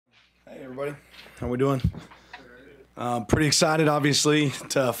everybody. How we doing? Pretty excited, obviously,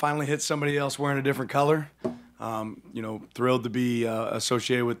 to finally hit somebody else wearing a different color. Thrilled to be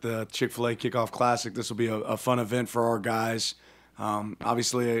associated with the Chick-fil-A Kickoff Classic. This will be a fun event for our guys.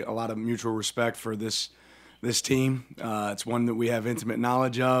 Obviously, a lot of mutual respect for this team. It's one that we have intimate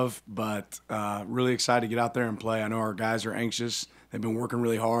knowledge of, but really excited to get out there and play. I know our guys are anxious. They've been working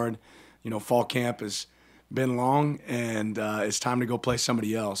really hard. Fall camp has been long, and it's time to go play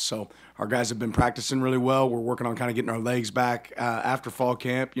somebody else. So our guys have been practicing really well. We're working on kind of getting our legs back after fall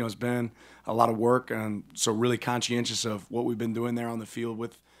camp. It's been a lot of work, and so really conscientious of what we've been doing there on the field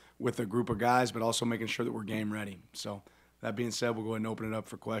with a group of guys, but also making sure that we're game ready. So that being said, we'll go ahead and open it up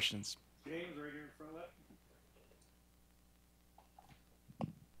for questions. James, right here in front of that.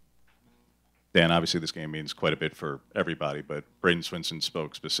 Dan, obviously this game means quite a bit for everybody, but Braden Swinson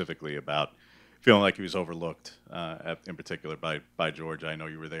spoke specifically about feeling like he was overlooked, in particular by Georgia. I know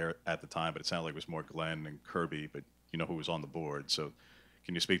you were there at the time, but it sounded like it was more Glenn and Kirby, but you know who was on the board. So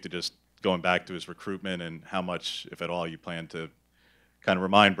can you speak to just going back to his recruitment and how much, if at all, you plan to kind of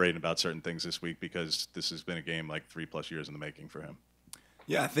remind Braden about certain things this week, because this has been a game like 3+ years in the making for him?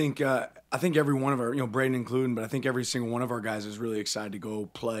 Yeah, I think every one of our, Braden included, but I think every single one of our guys is really excited to go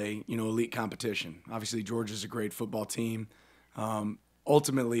play, elite competition. Obviously, Georgia's a great football team.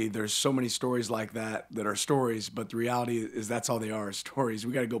 Ultimately, there's so many stories like that are stories, but the reality is that's all they are, stories.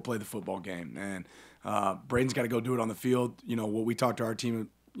 We got to go play the football game, and Braden's got to go do it on the field. What we talked to our team,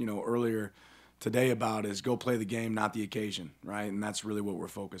 earlier today about is go play the game, not the occasion, right? And that's really what we're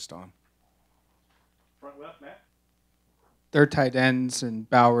focused on. Front left, Matt. Their tight ends and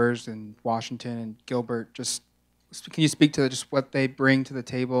Bowers and Washington and Gilbert, just can you speak to just what they bring to the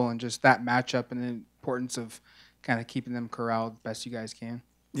table and just that matchup and the importance of kind of keeping them corralled best you guys can?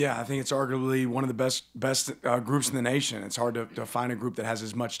 Yeah, I think it's arguably one of the best groups in the nation. It's hard to find a group that has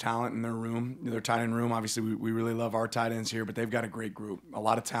as much talent in their room, their tight end room. Obviously, we really love our tight ends here, but they've got a great group, a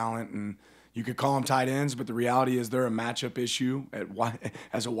lot of talent, and you could call them tight ends, but the reality is they're a matchup issue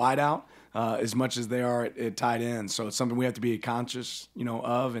as a wideout as much as they are at tight end. So it's something we have to be conscious,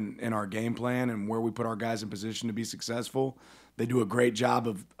 of in our game plan and where we put our guys in position to be successful. They do a great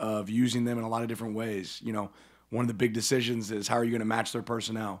job of using them in a lot of different ways. One of the big decisions is how are you going to match their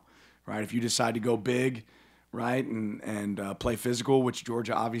personnel, right? If you decide to go big, right, and play physical, which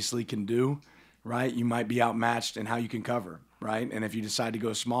Georgia obviously can do, right, you might be outmatched in how you can cover, right? And if you decide to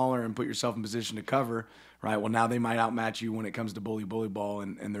go smaller and put yourself in position to cover, right, well, now they might outmatch you when it comes to bully ball,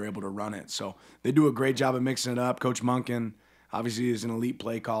 and they're able to run it. So they do a great job of mixing it up. Coach Munkin obviously is an elite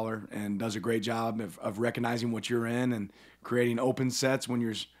play caller and does a great job of recognizing what you're in and creating open sets when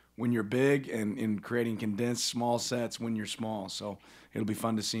you're big and in creating condensed small sets when you're small. So it'll be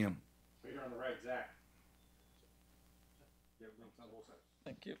fun to see him. Right here on the right, Zach.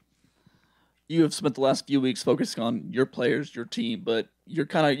 Thank you. You have spent the last few weeks focusing on your players, your team, but you're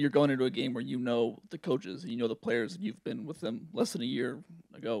going into a game where you know the coaches, you know the players, and you've been with them less than a year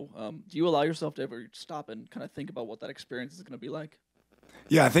ago. Do you allow yourself to ever stop and kind of think about what that experience is going to be like?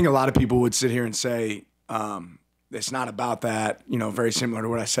 Yeah, I think a lot of people would sit here and say it's not about that, very similar to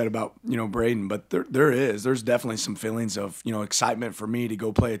what I said about, Braden, but there's definitely some feelings of, excitement for me to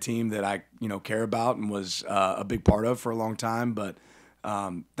go play a team that I, care about and was a big part of for a long time, but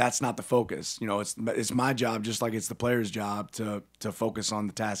that's not the focus. It's my job, just like it's the player's job to focus on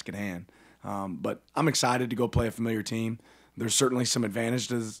the task at hand. But I'm excited to go play a familiar team. There's certainly some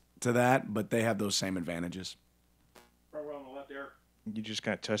advantages to that, but they have those same advantages. Front row on the left, Eric. You just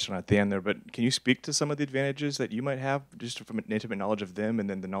kind of touched on it at the end there, but can you speak to some of the advantages that you might have just from an intimate knowledge of them, and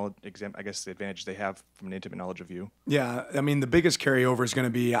then the advantage they have from an intimate knowledge of you? Yeah, I mean, the biggest carryover is going to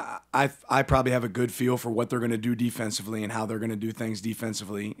be I probably have a good feel for what they're going to do defensively and how they're going to do things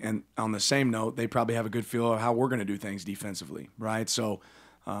defensively. And on the same note, they probably have a good feel of how we're going to do things defensively, right? So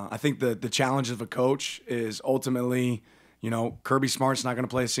I think the challenge of a coach is ultimately – Kirby Smart's not going to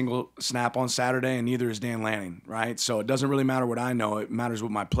play a single snap on Saturday, and neither is Dan Lanning, right? So it doesn't really matter what I know. It matters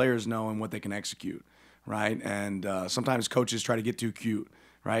what my players know and what they can execute, right? And sometimes coaches try to get too cute,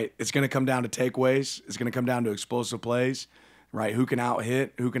 right? It's going to come down to takeaways. It's going to come down to explosive plays, right? Who can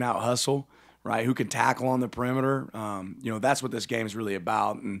out-hit, who can out-hustle, right? Who can tackle on the perimeter. That's what this game is really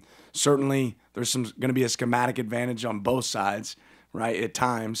about. And certainly there's going to be a schematic advantage on both sides, right, at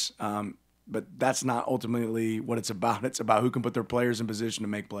times. But that's not ultimately what it's about. It's about who can put their players in position to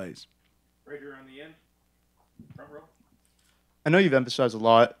make plays. Right here on the end. Front row. I know you've emphasized a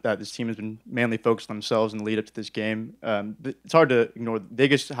lot that this team has been mainly focused on themselves in the lead up to this game. But it's hard to ignore.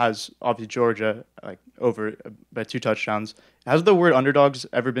 Vegas has obviously Georgia over by 2 touchdowns. Has the word underdogs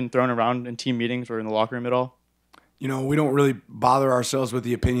ever been thrown around in team meetings or in the locker room at all? You know, we don't really bother ourselves with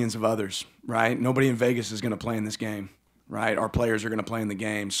the opinions of others, right? Nobody in Vegas is going to play in this game, right? Our players are going to play in the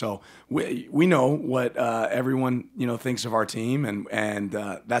game. So we know what everyone, you know, thinks of our team, and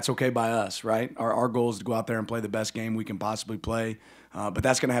that's okay by us, right? Our goal is to go out there and play the best game we can possibly play. But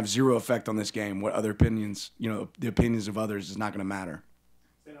that's going to have zero effect on this game. What other opinions, you know, the opinions of others is not going to matter.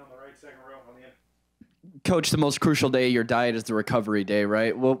 Stand on the right, second row on the end. Coach, the most crucial day of your diet is the recovery day,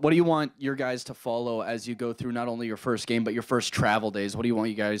 right? Well, what do you want your guys to follow as you go through not only your first game, but your first travel days? What do you want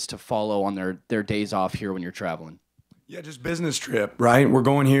you guys to follow on their days off here when you're traveling? Yeah, just business trip, right? We're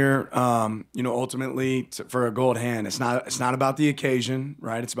going here, you know, ultimately for a goal at hand. It's not about the occasion,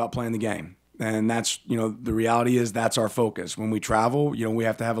 right? It's about playing the game. And that's, you know, the reality is that's our focus. When we travel, you know, we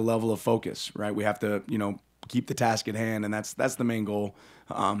have to have a level of focus, right? We have to, you know, keep the task at hand, and that's the main goal.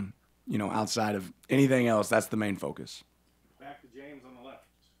 You know, outside of anything else, that's the main focus. Back to James on the left.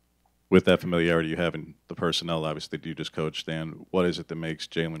 With that familiarity you have in the personnel, obviously, that you just coached, Dan, what is it that makes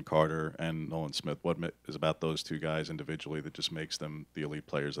Jalen Carter and Nolan Smith? What is about those two guys individually that just makes them the elite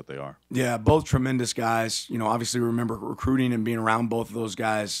players that they are? Yeah, both tremendous guys. You know, obviously remember recruiting and being around both of those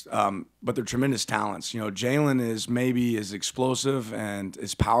guys, but they're tremendous talents. You know, Jalen is maybe as explosive and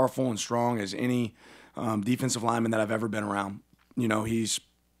as powerful and strong as any defensive lineman that I've ever been around. You know,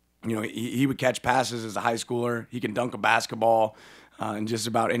 he would catch passes as a high schooler. He can dunk a basketball in just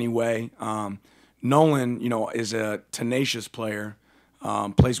about any way. Nolan, you know, is a tenacious player,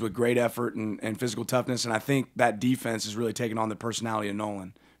 plays with great effort and physical toughness, and I think that defense is really taking on the personality of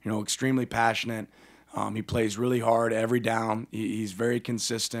Nolan. You know, extremely passionate. He plays really hard every down. He's very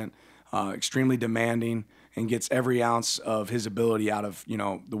consistent, extremely demanding, and gets every ounce of his ability out of, you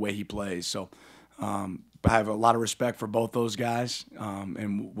know, the way he plays. So I have a lot of respect for both those guys,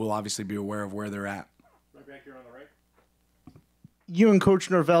 and we'll obviously be aware of where they're at. Right back here on the right. You and Coach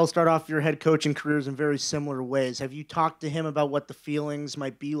Norvell start off your head coaching careers in very similar ways. Have you talked to him about what the feelings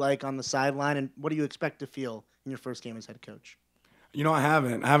might be like on the sideline, and what do you expect to feel in your first game as head coach? You know, I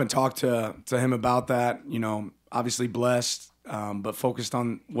haven't talked to him about that. You know, obviously blessed, but focused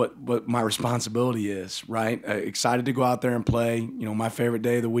on what my responsibility is, right? Excited to go out there and play. You know, my favorite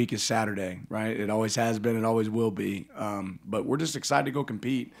day of the week is Saturday, right? It always has been, it always will be. But we're just excited to go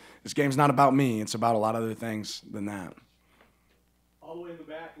compete. This game's not about me. It's about a lot of other things than that. All the way in the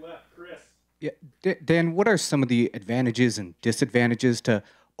back left, Chris. Yeah, Dan, what are some of the advantages and disadvantages to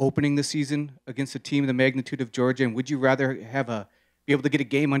opening the season against a team of the magnitude of Georgia? And would you rather be able to get a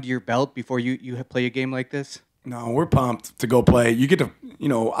game under your belt before you play a game like this? No, we're pumped to go play. You get to, you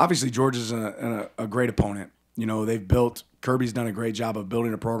know, obviously Georgia's a great opponent. You know, Kirby's done a great job of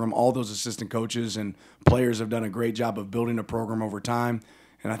building a program. All those assistant coaches and players have done a great job of building a program over time.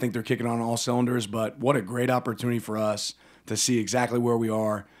 And I think they're kicking on all cylinders. But what a great opportunity for us to see exactly where we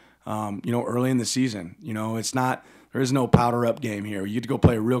are, you know, early in the season. You know, there is no powder up game here. You get to go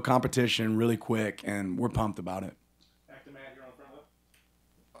play a real competition really quick, and we're pumped about it. Back to Matt here on the front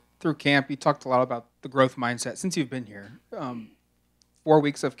left. Through camp, you talked a lot about the growth mindset since you've been here. 4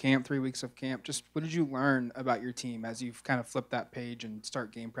 weeks of camp, 3 weeks of camp. Just what did you learn about your team as you've kind of flipped that page and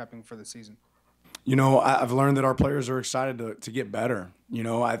start game prepping for the season? You know, I've learned that our players are excited to get better. You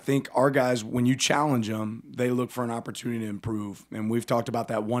know, I think our guys, when you challenge them, they look for an opportunity to improve. And we've talked about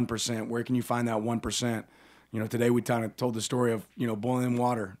that 1%. Where can you find that 1%? You know, today we kind of told the story of, you know, boiling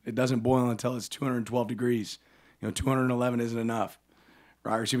water. It doesn't boil until it's 212 degrees. You know, 211 isn't enough,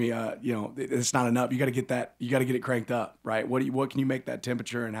 right? Or excuse me, you know, it's not enough. You got to get that. You got to get it cranked up, right? What can you make that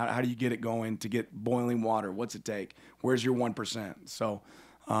temperature, and how do you get it going to get boiling water? What's it take? Where's your 1%? So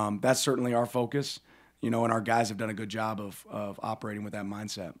that's certainly our focus, you know, and our guys have done a good job of operating with that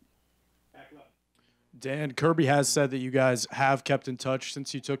mindset. Dan, Kirby has said that you guys have kept in touch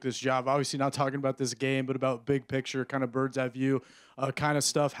since you took this job. Obviously not talking about this game, but about big picture, kind of bird's eye view kind of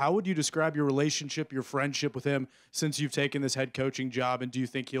stuff. How would you describe your relationship, your friendship with him since you've taken this head coaching job? And do you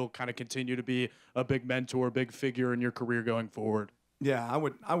think he'll kind of continue to be a big mentor, big figure in your career going forward? Yeah,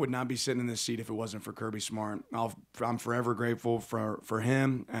 I would not be sitting in this seat if it wasn't for Kirby Smart. I'm forever grateful for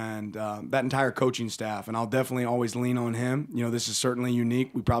him and that entire coaching staff, and I'll definitely always lean on him. You know, this is certainly unique.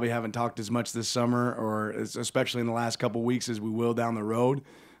 We probably haven't talked as much this summer, or especially in the last couple of weeks, as we will down the road.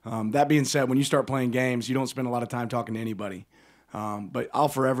 That being said, when you start playing games, you don't spend a lot of time talking to anybody. But I'll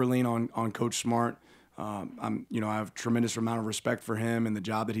forever lean on Coach Smart. I have a tremendous amount of respect for him and the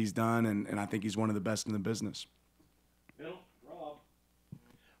job that he's done, and I think he's one of the best in the business.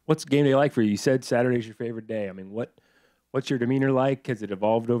 What's game day like for you? You said Saturday's your favorite day. I mean, what's your demeanor like? Has it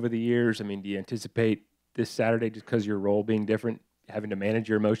evolved over the years? I mean, do you anticipate this Saturday, just because your role being different, having to manage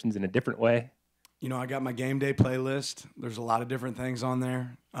your emotions in a different way? I got my game day playlist. There's a lot of different things on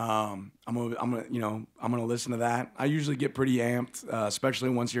there. I'm gonna listen to that. I usually get pretty amped, especially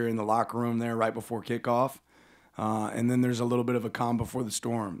once you're in the locker room there right before kickoff. And then there's a little bit of a calm before the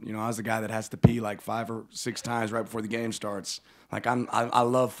storm. I was the guy that has to pee like 5 or 6 times right before the game starts. Like I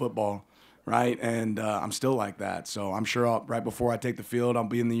love football, right? And I'm still like that. So I'm sure right before I take the field, I'll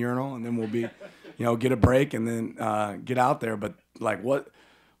be in the urinal, and then we'll be, get a break and then get out there. But like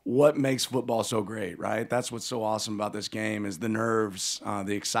what makes football so great, right? That's what's so awesome about this game is the nerves,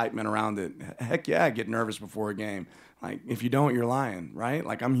 the excitement around it. Heck yeah, I get nervous before a game. Like if you don't, you're lying, right?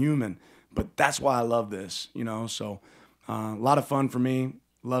 Like I'm human. But that's why I love this, So a lot of fun for me.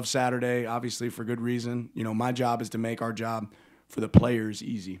 Love Saturday, obviously for good reason. My job is to make our job for the players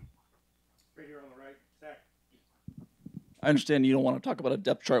easy. Right here on the right, Zach. I understand you don't want to talk about a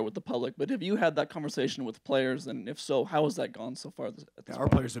depth chart with the public, but have you had that conversation with players? And if so, how has that gone so far at this Our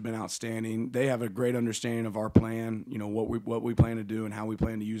point? players have been outstanding. They have a great understanding of our plan, what we plan to do and how we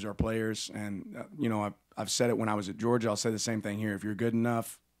plan to use our players. And, I've said it when I was at Georgia. I'll say the same thing here. If you're good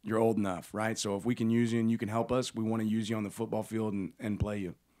enough, you're old enough, right? So if we can use you and you can help us, we want to use you on the football field and play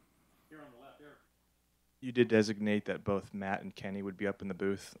you. Here on the left, there. You did designate that both Matt and Kenny would be up in the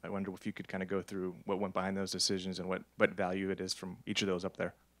booth. I wonder if you could kind of go through what went behind those decisions and what value it is from each of those up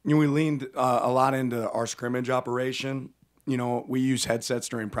there. We leaned a lot into our scrimmage operation. We use headsets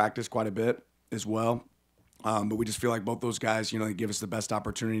during practice quite a bit as well. But we just feel like both those guys, they give us the best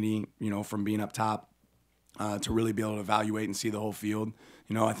opportunity, from being up top to really be able to evaluate and see the whole field.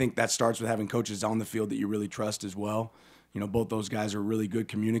 I think that starts with having coaches on the field that you really trust as well. Both those guys are really good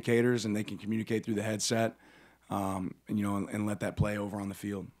communicators, and they can communicate through the headset, and let that play over on the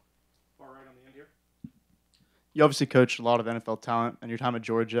field. Far right on the end here. You obviously coached a lot of NFL talent in your time at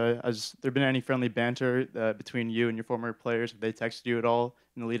Georgia. Has there been any friendly banter between you and your former players? Have they texted you at all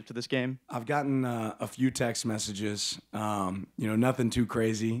in the lead up to this game? I've gotten a few text messages, nothing too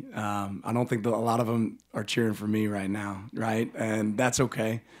crazy. I don't think a lot of them are cheering for me right now, right? And that's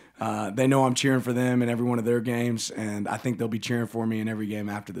okay. They know I'm cheering for them in every one of their games, and I think they'll be cheering for me in every game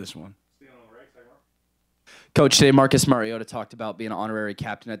after this one. Stand on the right, second row. Coach, today Marcus Mariota talked about being an honorary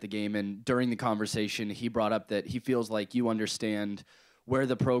captain at the game, and during the conversation, he brought up that he feels like you understand where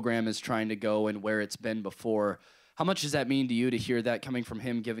the program is trying to go and where it's been before. How much does that mean to you to hear that coming from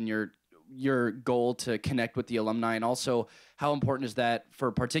him, given your goal to connect with the alumni? And also, how important is that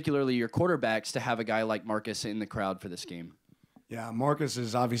for particularly your quarterbacks to have a guy like Marcus in the crowd for this game? Yeah, Marcus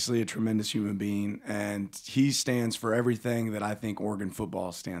is obviously a tremendous human being, and he stands for everything that I think Oregon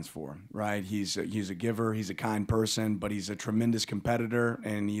football stands for, right? He's a giver, he's a kind person, but he's a tremendous competitor,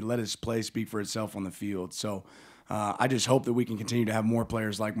 and he let his play speak for itself on the field. So I just hope that we can continue to have more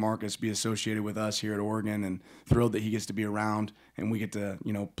players like Marcus be associated with us here at Oregon, and thrilled that he gets to be around and we get to,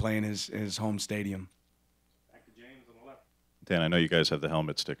 play in his home stadium. Back to James on the left. Dan, I know you guys have the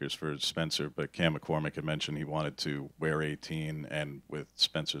helmet stickers for Spencer, but Cam McCormick had mentioned he wanted to wear 18, and with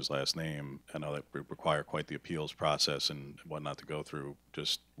Spencer's last name, I know that would require quite the appeals process and whatnot to go through.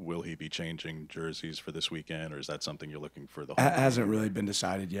 Just will he be changing jerseys for this weekend, or is that something you're looking for the whole It hasn't really been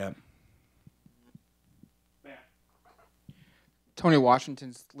decided yet. Matt. Tony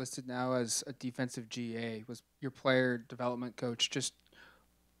Washington's listed now as a defensive GA. Was your player development coach? Just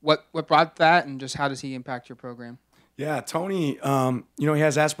what brought that, and just how does he impact your program? Yeah, Tony, he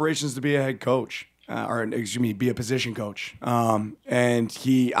has aspirations to be a head coach, be a position coach. And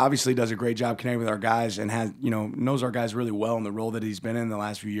he obviously does a great job connecting with our guys and has, knows our guys really well in the role that he's been in the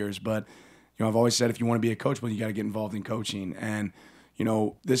last few years. But, I've always said if you want to be a coach, well, you got to get involved in coaching. And,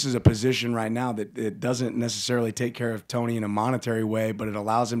 this is a position right now that it doesn't necessarily take care of Tony in a monetary way, but it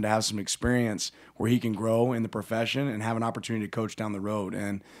allows him to have some experience where he can grow in the profession and have an opportunity to coach down the road.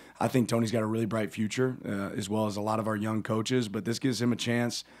 And I think Tony's got a really bright future, as well as a lot of our young coaches, but this gives him a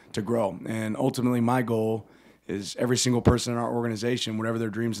chance to grow. And ultimately, my goal is every single person in our organization, whatever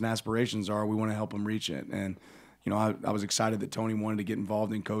their dreams and aspirations are, we want to help them reach it. And, I was excited that Tony wanted to get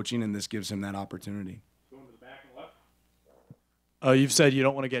involved in coaching, and this gives him that opportunity. Going to the back and left. You've said you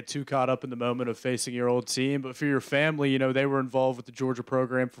don't want to get too caught up in the moment of facing your old team, but for your family, they were involved with the Georgia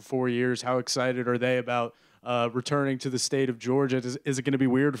program for 4 years. How excited are they about returning to the state of Georgia? Is it going to be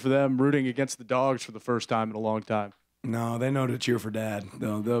weird for them rooting against the Dogs for the first time in a long time? No, they know to cheer for Dad.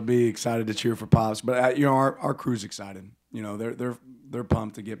 They'll be excited to cheer for Pops. But our crew's excited. They're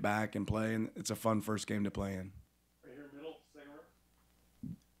pumped to get back and play, and it's a fun first game to play in. Right here, middle, second row.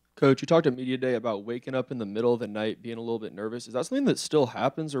 Coach, you talked at Media Day about waking up in the middle of the night being a little bit nervous. Is that something that still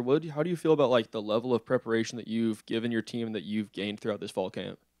happens, or how do you feel about the level of preparation that you've given your team that you've gained throughout this fall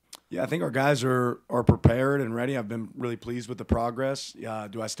camp? Yeah, I think our guys are prepared and ready. I've been really pleased with the progress.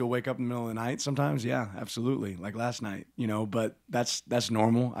 Do I still wake up in the middle of the night sometimes? Yeah, absolutely. Like last night, but that's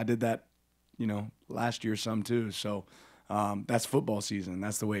normal. I did that, last year some too. So that's football season.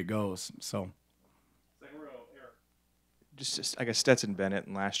 That's the way it goes. So. Second row, Eric. Just I guess Stetson Bennett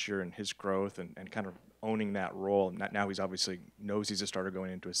and last year and his growth and kind of owning that role. And now he's obviously knows he's a starter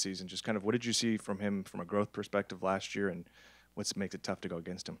going into a season. Just kind of what did you see from him from a growth perspective last year, and what makes it tough to go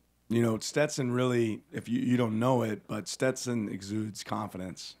against him? Stetson really, if you don't know it, but Stetson exudes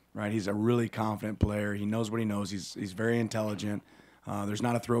confidence, right? He's a really confident player. He knows what he knows. He's very intelligent. There's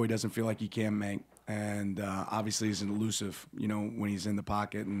not a throw he doesn't feel like he can make. And obviously he's elusive, when he's in the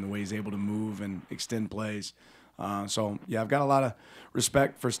pocket and the way he's able to move and extend plays. So, I've got a lot of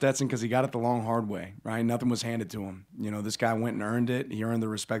respect for Stetson because he got it the long, hard way, right? Nothing was handed to him. This guy went and earned it. He earned the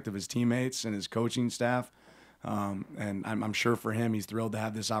respect of his teammates and his coaching staff. And I'm sure for him, he's thrilled to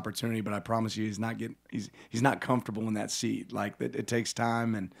have this opportunity. But I promise you, he's not comfortable in that seat. Like it takes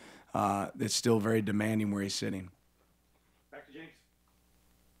time, and it's still very demanding where he's sitting. Back to James.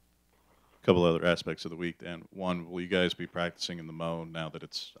 A couple other aspects of the week, Dan. One, will you guys be practicing in the Mo now that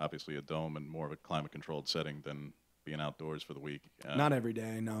it's obviously a dome and more of a climate-controlled setting than being outdoors for the week? Not every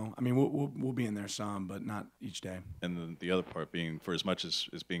day, no. I mean, we'll be in there some, but not each day. And then the other part being, for as much as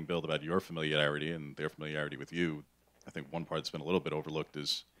is being billed about your familiarity and their familiarity with you, I think one part that's been a little bit overlooked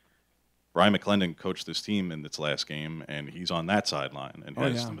is Brian McClendon coached this team in its last game, and he's on that sideline and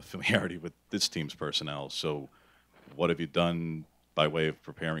has some familiarity with this team's personnel. So what have you done by way of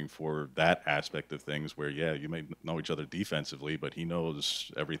preparing for that aspect of things where, you may know each other defensively, but he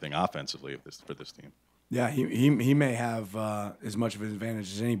knows everything offensively for this team? Yeah, he may have as much of an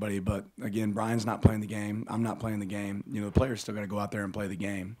advantage as anybody, but again, Brian's not playing the game. I'm not playing the game. The players still got to go out there and play the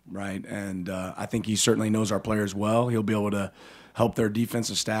game, right? And I think he certainly knows our players well. He'll be able to help their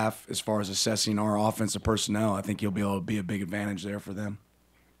defensive staff as far as assessing our offensive personnel. I think he'll be able to be a big advantage there for them.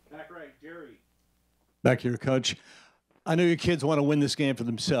 Back right, Jerry. Back here, Coach. I know your kids want to win this game for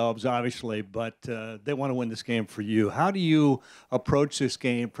themselves, obviously, but they want to win this game for you. How do you approach this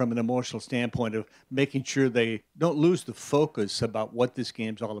game from an emotional standpoint of making sure they don't lose the focus about what this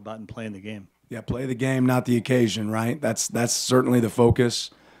game's all about and playing the game? Yeah, play the game, not the occasion, right? That's certainly the focus.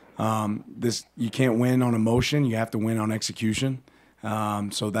 You can't win on emotion. You have to win on execution.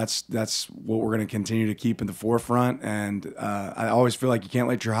 So that's what we're going to continue to keep in the forefront. And I always feel like you can't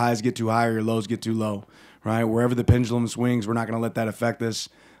let your highs get too high or your lows get too low. Right, wherever the pendulum swings, we're not going to let that affect us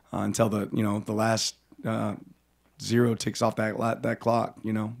until the last zero ticks off that clock.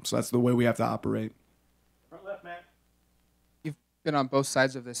 So that's the way we have to operate. Front left, Matt. You've been on both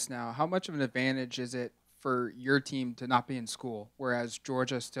sides of this now. How much of an advantage is it for your team to not be in school, whereas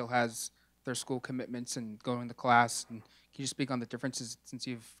Georgia still has their school commitments and going to class? And can you speak on the differences since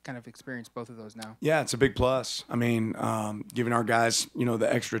you've kind of experienced both of those now? Yeah, it's a big plus. I mean, giving our guys, the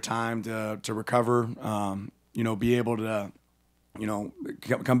extra time to recover, be able to,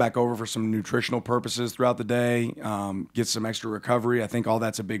 come back over for some nutritional purposes throughout the day, get some extra recovery. I think all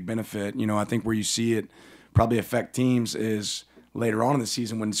that's a big benefit. I think where you see it probably affect teams is later on in the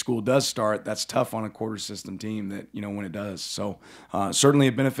season when school does start. That's tough on a quarter system team that, when it does. So certainly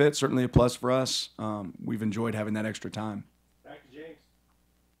a benefit, certainly a plus for us. We've enjoyed having that extra time. Back to James.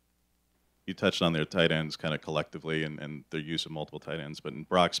 You touched on their tight ends kind of collectively and their use of multiple tight ends, but in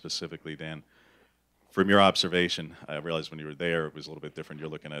Brock specifically, Dan, from your observation, I realized when you were there it was a little bit different. You're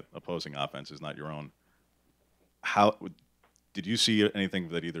looking at opposing offenses, not your own. How did you see anything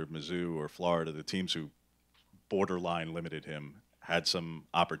that either Mizzou or Florida, the teams who borderline limited him, had some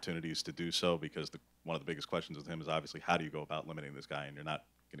opportunities to do so? Because one of the biggest questions with him is obviously how do you go about limiting this guy? And you're not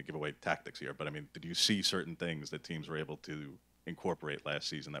going to give away tactics here, but I mean, did you see certain things that teams were able to incorporate last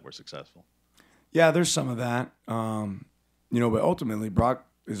season that were successful? Yeah, there's some of that. But ultimately Brock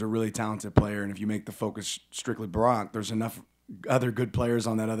is a really talented player, and if you make the focus strictly Brock, there's enough other good players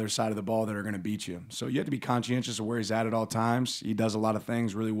on that other side of the ball that are going to beat you. So you have to be conscientious of where he's at all times. He does a lot of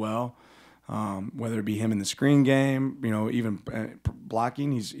things really well. Whether it be him in the screen game, even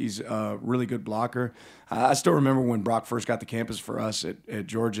blocking, he's a really good blocker. I still remember when Brock first got to campus for us at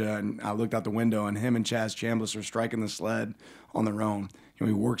Georgia, and I looked out the window, and him and Chaz Chambliss are striking the sled on their own.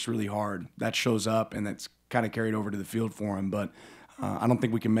 He works really hard. That shows up, and that's kind of carried over to the field for him. But I don't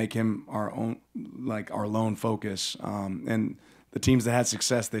think we can make him our lone focus. And the teams that had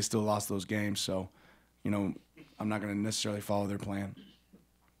success, they still lost those games. So, I'm not going to necessarily follow their plan.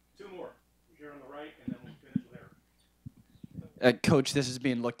 Two more. Here on the right, and then we'll finish with Eric. Coach, this is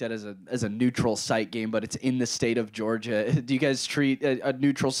being looked at as a neutral site game, but it's in the state of Georgia. Do you guys treat a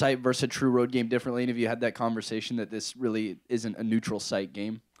neutral site versus a true road game differently? And have you had that conversation that this really isn't a neutral site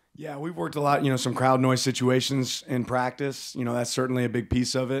game? Yeah, we've worked a lot, some crowd noise situations in practice. That's certainly a big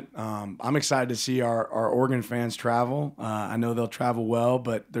piece of it. I'm excited to see our Oregon fans travel. I know they'll travel well,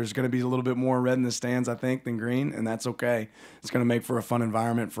 but there's going to be a little bit more red in the stands, I think, than green, and that's okay. It's going to make for a fun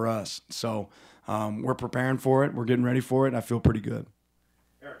environment for us. So we're preparing for it. We're getting ready for it. I feel pretty good.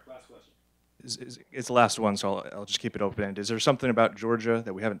 Eric, last question. It's the last one, so I'll just keep it open-ended. Is there something about Georgia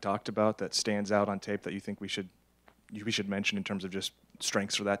that we haven't talked about that stands out on tape that you think we should mention in terms of just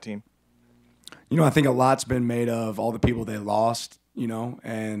strengths for that team? I think a lot's been made of all the people they lost,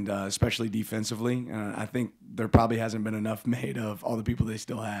 and especially defensively. I think there probably hasn't been enough made of all the people they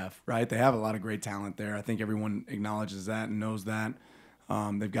still have, right? They have a lot of great talent there. I think everyone acknowledges that and knows that.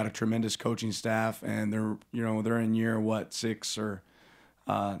 They've got a tremendous coaching staff, and they're in year, 6 or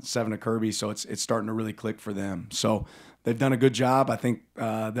 7 of Kirby, so it's starting to really click for them. So they've done a good job. I think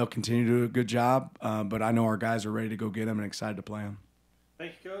they'll continue to do a good job, but I know our guys are ready to go get them and excited to play them.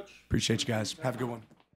 Thank you, Coach. Appreciate you guys. Have a good one.